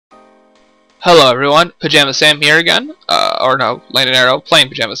Hello everyone, Pajama Sam here again. Or no, Landon Arrow, playing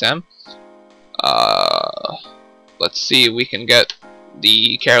Pajama Sam. Let's see if we can get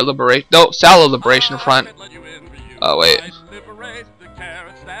the carrot liberation. No, salad liberation front. Oh wait.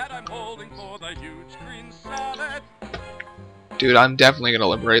 Dude, I'm definitely gonna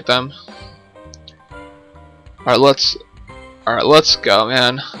liberate them. Alright, let's go,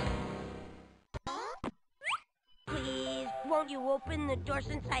 man. Won't you open the door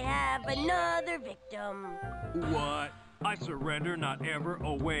since I have another victim? What? I surrender, not ever.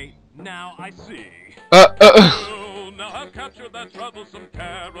 Oh wait, now I see. Oh, now I've captured that troublesome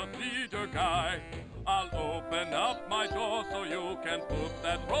carrot eater guy. I'll open up my door so you can put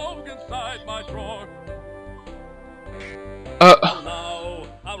that rogue inside my drawer. Oh no,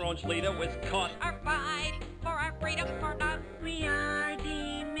 our raunch leader was caught. Our fight for our freedom for not. We are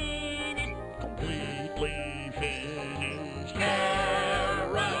demanded. Completely finished.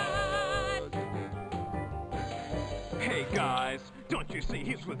 Carrot. Hey guys, don't you see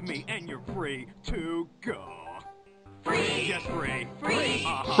he's with me and you're free to go. Free. Yes, free. Free.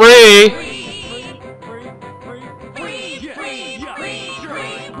 Free!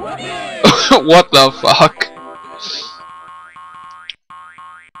 What the fuck?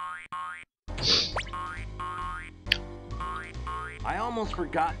 I almost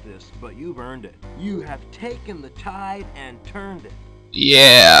forgot this, but you've earned it. You have taken the tide and turned it.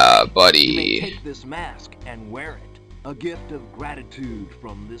 Yeah, You may buddy. take this mask and wear it. A gift of gratitude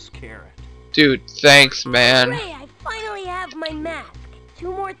from this carrot. Dude, thanks, man. Hooray, I finally have my mask. 2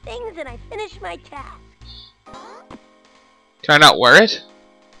 more things and I finish my task. Can I not wear it?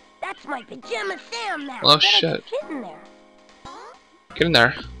 That's my Pajama Sam mask. Oh, Bet I shit. can fit in there. Get in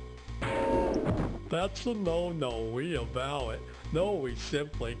there. That's a no-no, we avow it. No, we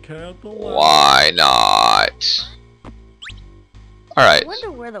simply can't allow. Why not? Alright. I wonder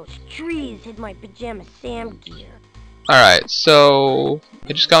where those trees hid my Pajama Sam gear. Alright, so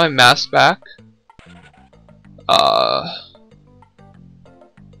I just got my mask back. What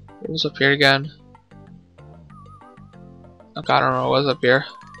was up here again? Okay, I don't know what was up here.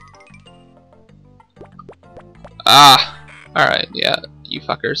 Ah! Alright, yeah, you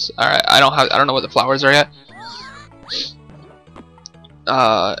fuckers. Alright, I don't know what the flowers are yet.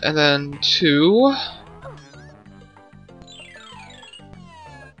 And then 2.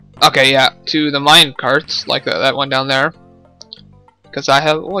 Okay, yeah, to the mine carts, like that one down there. Because I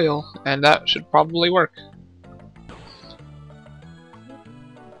have oil, and that should probably work.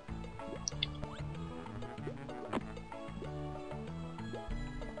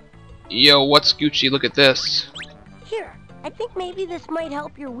 Yo, what's Gucci? Look at this. Here, I think maybe this might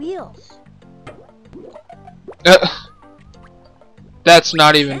help your wheels. That's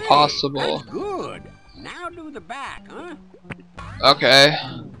not even possible. That's good. Now do the back, huh? Okay.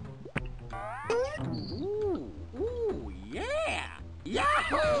 Ooh, yeah.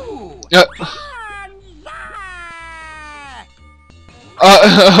 Yahoo! Banzai!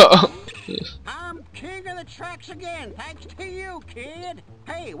 I'm king of the tracks again, thanks to you, kid.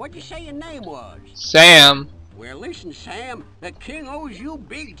 Hey, what'd you say your name was? Sam. Well, listen, Sam, the king owes you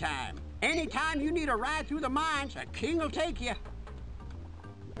big time. Anytime you need a ride through the mines, the king will take you.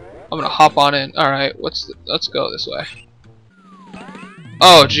 I'm gonna hop on in. Alright, let's go this way.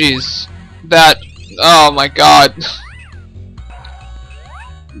 Oh jeez. Oh my god.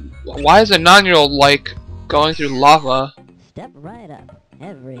 Why is a 9-year-old like going through lava? Step right up.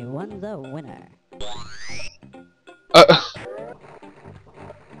 Everyone's a winner.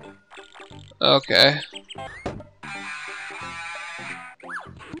 Okay.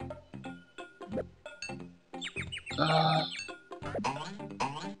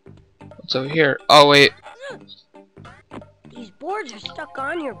 What's over here? Oh wait. These boards are stuck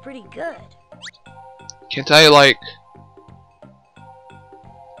on here pretty good. Can't I like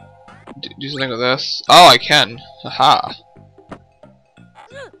do something with this? Oh, I can. Haha.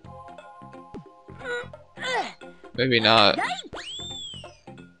 Maybe not.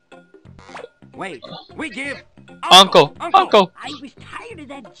 Wait, we give... Uncle! Uncle! I was tired of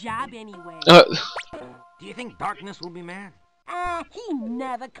that job anyway. Do you think darkness will be mad? He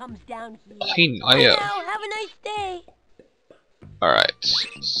never comes down here. Oh yeah. Now, have a nice day. Alright.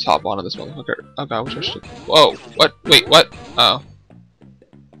 Let's hop onto this motherfucker. Oh god, which I should... Whoa! What? Wait, what? Oh.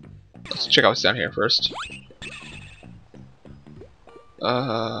 Let's check out what's down here first.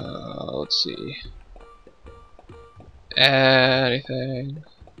 Let's see. Anything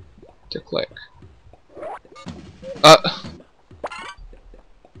to click.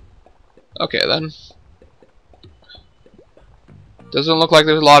 Okay then. Doesn't look like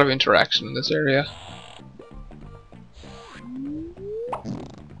there's a lot of interaction in this area.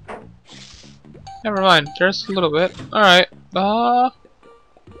 Never mind. There's a little bit. Alright.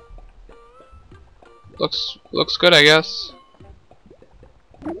 Looks good, I guess.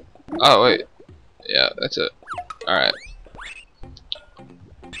 Oh wait. Yeah, that's it. Alright.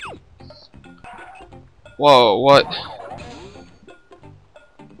 Whoa, what?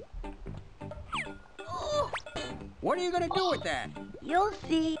 What are you gonna do with that? You'll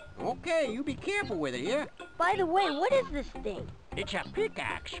see. Okay, you be careful with it, yeah? By the way, what is this thing? It's a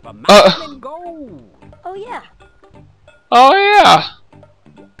pickaxe for mining gold. Oh yeah. Oh yeah.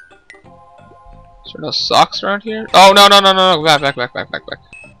 Is there no socks around here? Oh no. Back.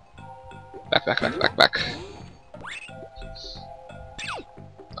 Back.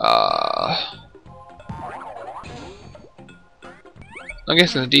 I'm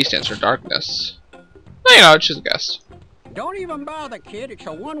guessing the D stands for darkness. Well, you know, it's just a guess. Don't even bother, kid. It's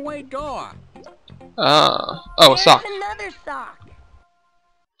a one-way door. Oh, a sock. There's another sock.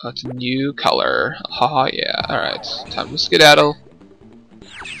 That's a new color. Haha, yeah. Alright, time to skedaddle.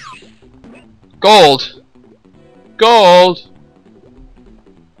 Gold! Gold!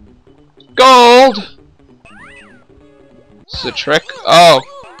 Gold! It's a trick. Oh!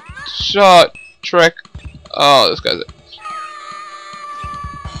 Shot! Trick! Oh, this guy's it.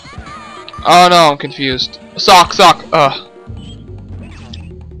 Oh no, I'm confused. Sock! Ugh.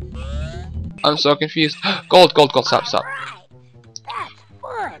 I'm so confused. Gold! Stop. Alright. That's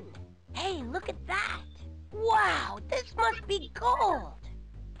fun. Hey, look at that. Wow, this must be gold.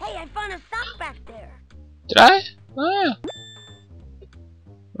 Hey, I found a sock back there. Did I? Oh yeah.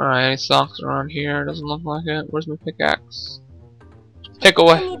 Alright, any socks around here? Doesn't look like it. Where's my pickaxe? Take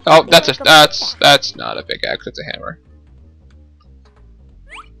away. Oh, that's not a pickaxe. It's a hammer.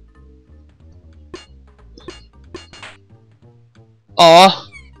 Aw.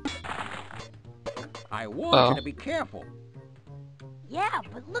 I want you to be careful. Yeah,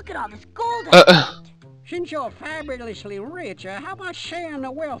 but look at all this gold. Since you're fabulously rich, how about sharing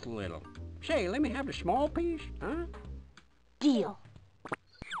the wealth a little? Say, let me have the small piece, huh? Deal.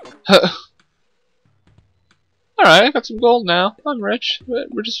 Alright, I got some gold now. I'm rich.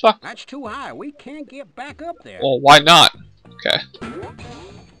 We're just fucked. That's too high. We can't get back up there. Well, why not? Okay.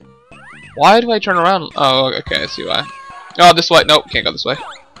 Why do I turn around? Oh, okay, I see why. Oh, this way. Nope, can't go this way.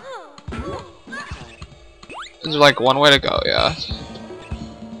 There's like one way to go, yeah.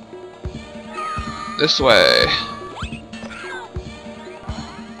 This way.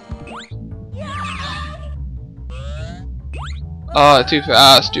 Oh, too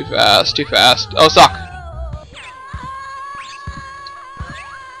fast. Oh, sock!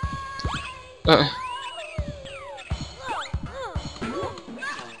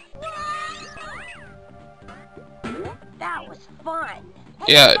 That was fun.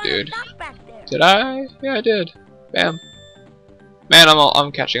 Hey, Yeah, I found a dude. sock back there. Did I? Yeah, I did. Bam. Man,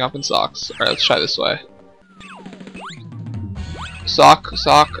 I'm catching up in socks. Alright, let's try this way. Sock.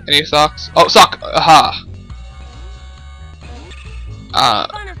 Any socks? Oh, sock! Aha! I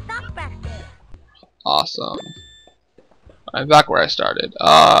found a sock back there. Awesome. I'm back where I started.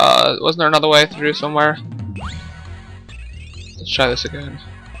 Wasn't there another way through somewhere? Let's try this again.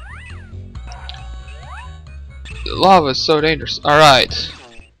 The lava is so dangerous. Alright.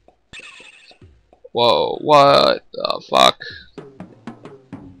 Whoa, what the fuck?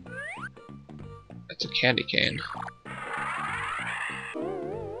 It's a candy cane.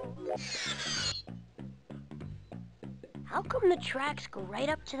 How come the tracks go right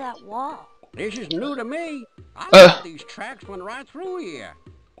up to that wall? This is new to me. I thought these tracks went right through here.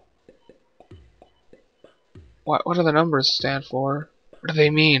 What do the numbers stand for? What do they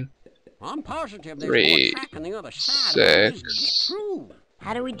mean? I'm positive there's 3, more track on the other side of this to get 6. through.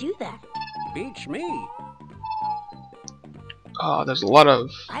 How do we do that? Beats me. Oh, there's a lot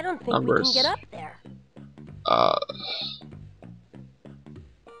of I don't think numbers. we can get up there.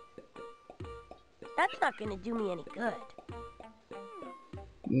 That's not gonna do me any good.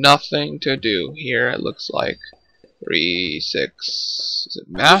 Nothing to do here. It looks like 3, 6. Is it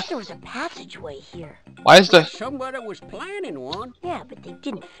I wish math? there was a passageway here. Why is the Somebody was planning one. Yeah, but they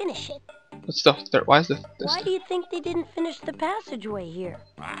didn't finish it. what's the why is the Why do you think they didn't finish the passageway here?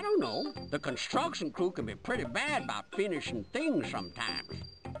 I don't know. The construction crew can be pretty bad about finishing things sometimes.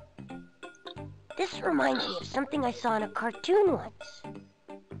 This reminds me of something I saw in a cartoon once.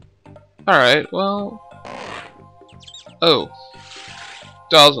 Alright, well. Oh.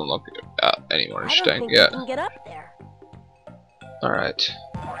 Doesn't look any more I don't interesting. think Yeah. we can get up there. Alright.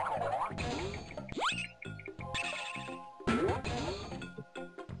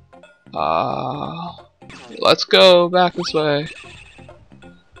 Let's go back this way.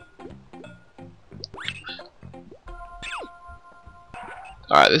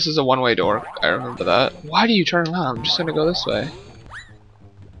 Alright, this is a one-way door. I remember that. Why do you turn around? I'm just gonna go this way.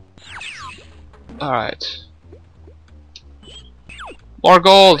 Alright. More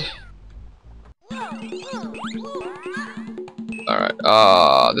gold!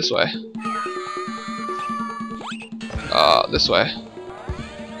 Alright, this way. This way.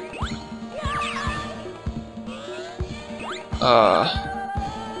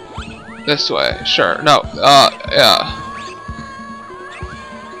 This way. Sure. No, yeah.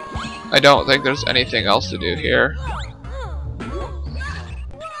 I don't think there's anything else to do here.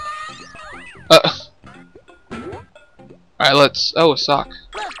 Alright, let's... Oh, a sock.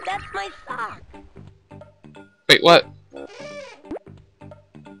 Look, that's my sock. Wait, what?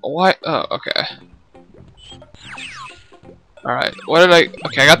 What? Oh, okay. Alright, what did I...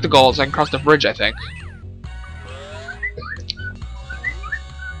 Okay, I got the gold, so I can cross the bridge, I think.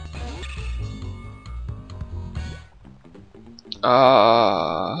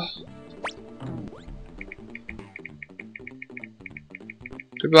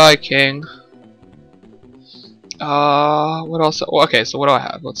 Goodbye, King. What else? Well, okay, so what do I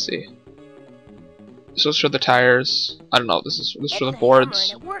have? Let's see. This was for the tires. I don't know. This is for the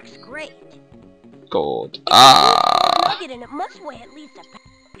boards. It works great. Gold. And it must weigh at least a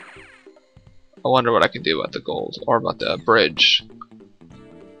I wonder what I can do about the gold or about the bridge.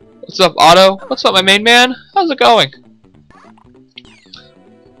 What's up, Otto? What's up, my main man? How's it going?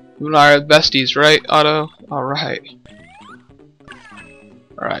 You and I are besties, right, Otto? Alright.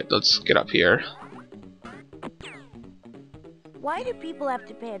 Alright, let's get up here. Why do people have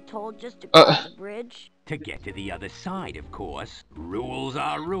to pay a toll just to cross a bridge? To get to the other side, of course. Rules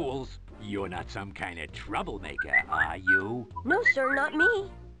are rules. You're not some kind of troublemaker, are you? No, sir, not me.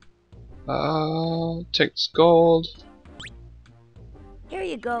 Take this gold. Here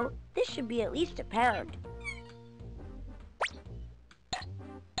you go. This should be at least £1.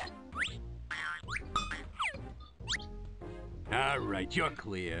 Alright, you're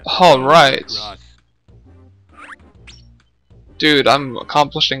clear. Alright. Dude, I'm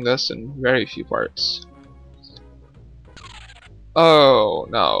accomplishing this in very few parts. Oh,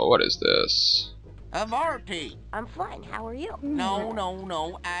 no, what is this? Havarti. I'm fine. How are you?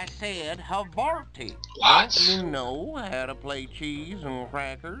 No. I said Havarti. What? Don't you know how to play cheese and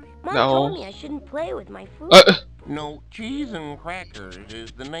crackers? Mom No. told me I shouldn't play with my food. No, cheese and crackers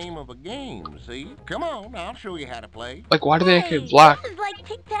is the name of a game, see? Come on, I'll show you how to play. Like, why do they make it black? This is like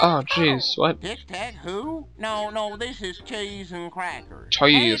tic-tac-toe. Oh, jeez, what? Tic-tac-who? No, this is cheese and crackers.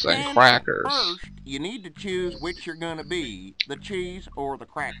 Cheese and And crackers. First, you need to choose which you're gonna be, the cheese or the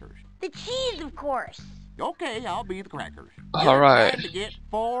crackers. The cheese, of course. Okay, I'll be the crackers. Alright. You have to get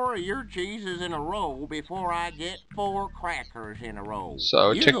 4 of your cheeses in a row before I get 4 crackers in a row.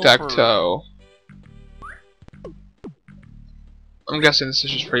 So, You go tic-tac-toe. I'm guessing this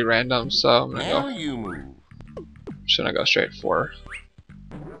is just pretty random, so I'm first. gonna Now you move. go straight for.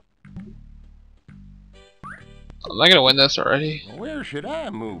 Am I gonna win this already? Where should I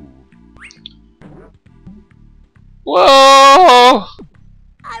move? Whoa!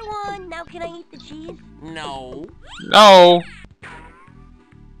 I won. Now can I eat the cheese? No. No!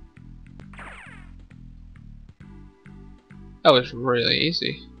 That was really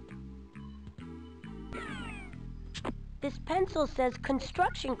easy. This pencil says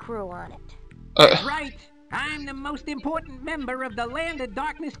construction crew on it. Right. I'm the most important member of the Land of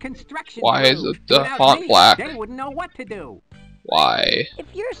Darkness construction Why is crew. the Without font me, black? They wouldn't know what to do. Why? If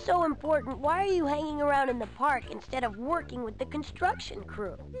you're so important, why are you hanging around in the park instead of working with the construction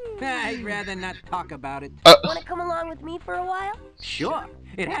crew? I'd rather not talk about it. Want to come along with me for a while? Sure.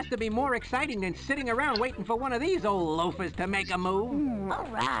 It has to be more exciting than sitting around waiting for one of these old loafers to make a move. All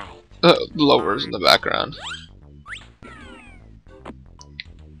right. Lowers in the background.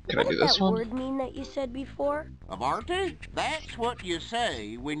 Can I What do does this that one? word mean that you said before? Havarti? That's what you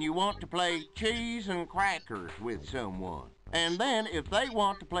say when you want to play cheese and crackers with someone. And then if they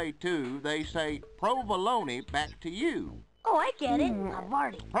want to play too, they say provolone back to you. Oh, I get it.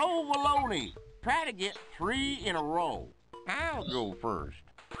 Havarti. Provolone. Try to get 3 in a row. I'll go first.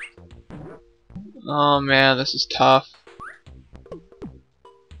 Oh man, this is tough.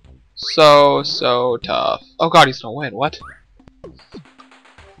 So tough. Oh god, he's gonna win. What?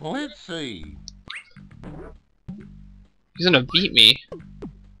 Let's see. He's gonna beat me.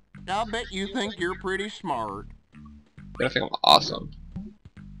 I'll bet you think you're pretty smart. I think I'm awesome.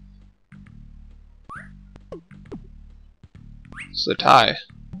 It's a tie.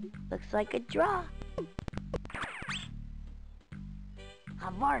 Looks like a draw.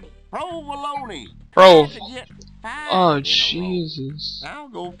 Havarti. Provolone. Bro. Try to get 5 Oh in a row. Jesus. I'll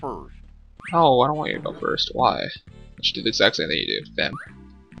go first. Oh, I don't want you to go first. Why? I should do the exact same thing you do. Then.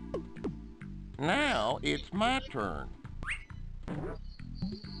 Now it's my turn.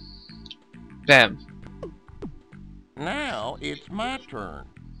 Bam. Now it's my turn.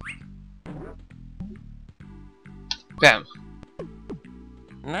 Bam.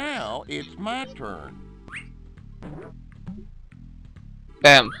 Now it's my turn.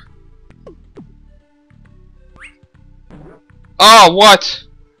 Bam. Oh, what?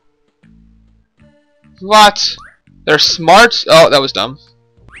 What? They're smart? Oh, that was dumb.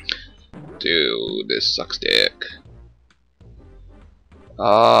 Dude, this sucks dick.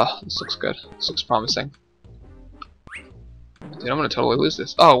 This looks good. This looks promising. Dude, I'm gonna totally lose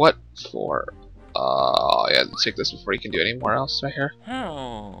this. Oh, what for? Yeah, let's take this before you can do anywhere else right here.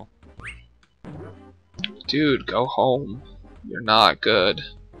 Oh. Dude, go home. You're not good.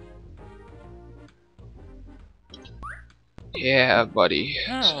 Yeah, buddy.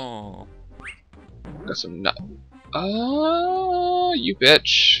 Oh. Got some nut. You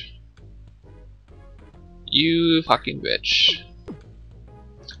bitch. You fucking bitch.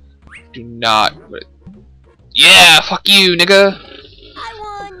 Do not. Yeah, fuck you, nigga. I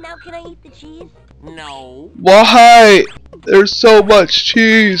won. Now can I eat the cheese? No. Why? There's so much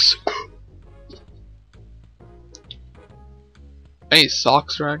cheese. Any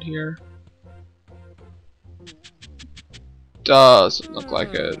socks around here? Doesn't look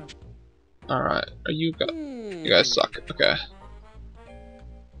like it. Alright, are you guys? You guys suck. Okay.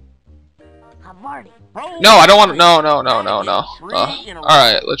 I'm Marty. No, I don't want to. No.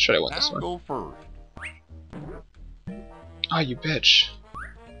 Alright, let's try to win this I'll one. go first. Oh, you bitch.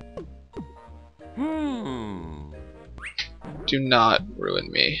 Do not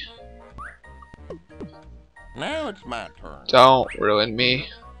ruin me. Now it's my turn. Don't ruin me.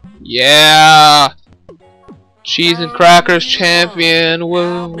 Yeah! Cheese and crackers champion. I'll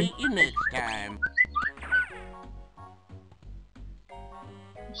Woo! beat you next time.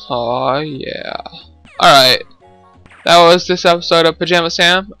 Oh yeah. Alright. That was this episode of Pajama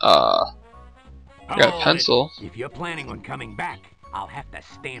Sam. I got a pencil. If you're planning on coming back, I'll have to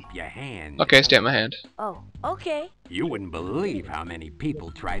stamp your hand. Okay, stamp my hand. Oh, okay. You wouldn't believe how many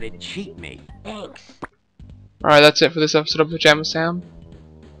people try to cheat me. Thanks. Alright, that's it for this episode of Pajama Sam.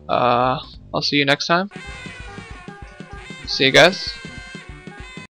 I'll see you next time. See you guys.